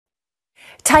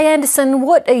Tay Anderson,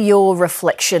 what are your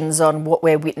reflections on what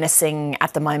we're witnessing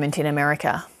at the moment in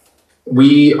America?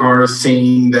 We are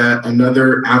seeing that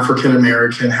another African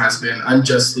American has been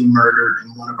unjustly murdered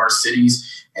in one of our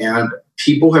cities, and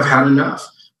people have had enough.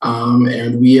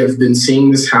 And we have been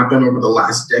seeing this happen over the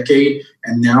last decade,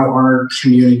 and now our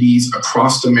communities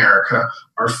across America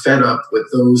are fed up with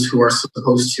those who are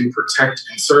supposed to protect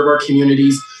and serve our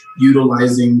communities,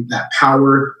 utilizing that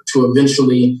power to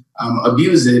eventually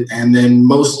abuse it, and then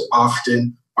most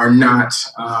often are not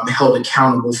held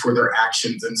accountable for their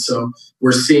actions. And so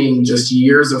we're seeing just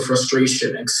years of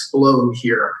frustration explode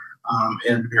here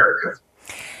in America.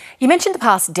 You mentioned the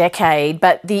past decade,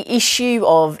 but the issue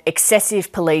of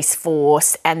excessive police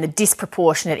force and the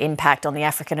disproportionate impact on the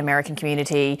African American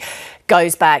community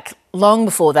goes back long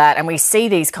before that, and we see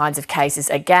these kinds of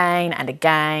cases again and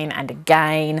again and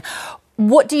again.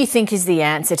 What do you think is the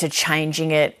answer to changing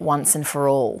it once and for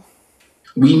all?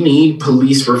 We need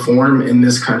police reform in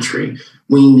this country.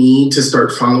 We need to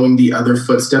start following the other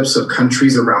footsteps of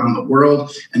countries around the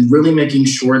world and really making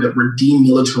sure that we're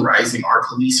demilitarizing our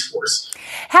police force.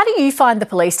 How do you find the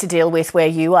police to deal with where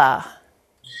you are?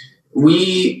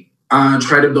 We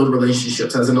try to build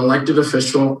relationships. As an elected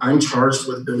official, I'm charged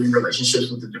with building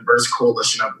relationships with a diverse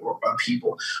coalition of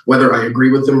people, whether I agree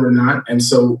with them or not. And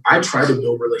so I try to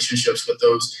build relationships with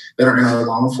those that are in our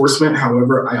law enforcement.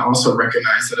 However, I also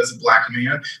recognize that as a Black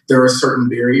man, there are certain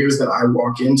barriers that I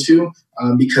walk into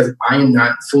because I am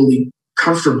not fully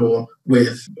comfortable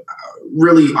with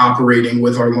really operating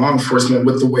with our law enforcement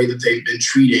with the way that they've been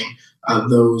treating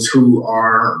those who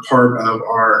are part of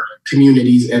our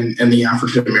communities and the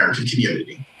African American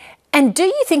community. And do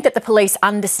you think that the police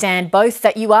understand both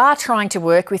that you are trying to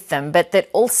work with them, but that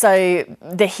also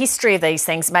the history of these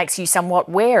things makes you somewhat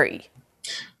wary?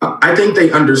 I think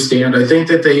they understand. I think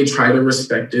that they try to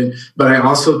respect it, but I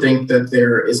also think that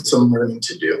there is some learning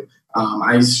to do.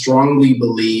 I strongly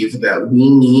believe that we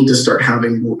need to start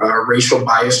having racial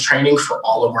bias training for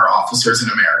all of our officers in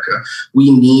America. We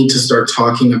need to start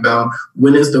talking about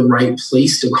when is the right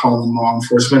place to call in law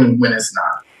enforcement and when is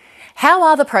not. How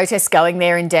are the protests going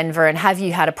there in Denver, and have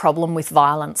you had a problem with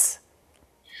violence?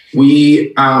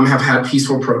 We have had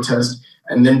peaceful protests,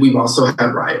 and then we've also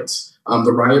had riots.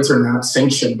 The riots are not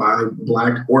sanctioned by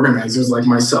Black organizers like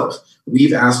myself.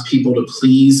 We've asked people to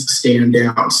please stand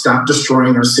down, stop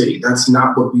destroying our city. That's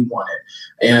not what we wanted.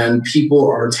 And people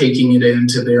are taking it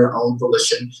into their own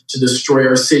volition to destroy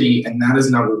our city, and that is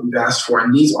not what we've asked for.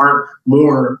 And these aren't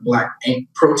more Black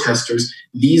protesters.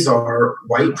 These are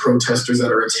white protesters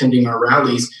that are attending our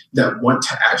rallies that want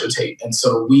to agitate. And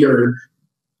so we are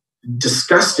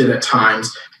disgusted at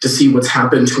times to see what's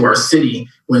happened to our city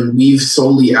when we've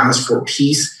solely asked for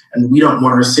peace, and we don't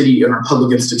want our city and our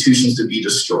public institutions to be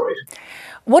destroyed.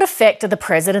 What effect are the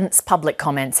president's public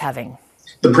comments having?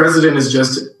 The president is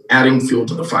just adding fuel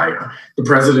to the fire. The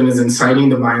president is inciting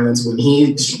the violence. When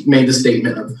he made the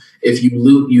statement of, if you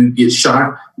loot, you get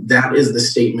shot, that is the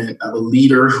statement of a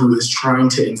leader who is trying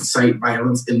to incite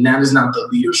violence, and that is not the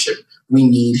leadership we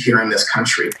need here in this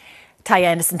country. Tay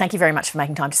Anderson, thank you very much for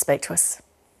making time to speak to us.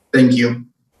 Thank you.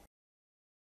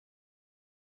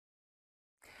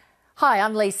 Hi,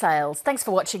 I'm Leigh Sales. Thanks for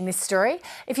watching this story.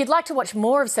 If you'd like to watch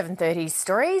more of 7:30's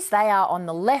stories, they are on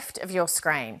the left of your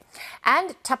screen.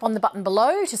 And tap on the button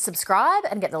below to subscribe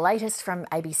and get the latest from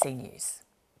ABC News.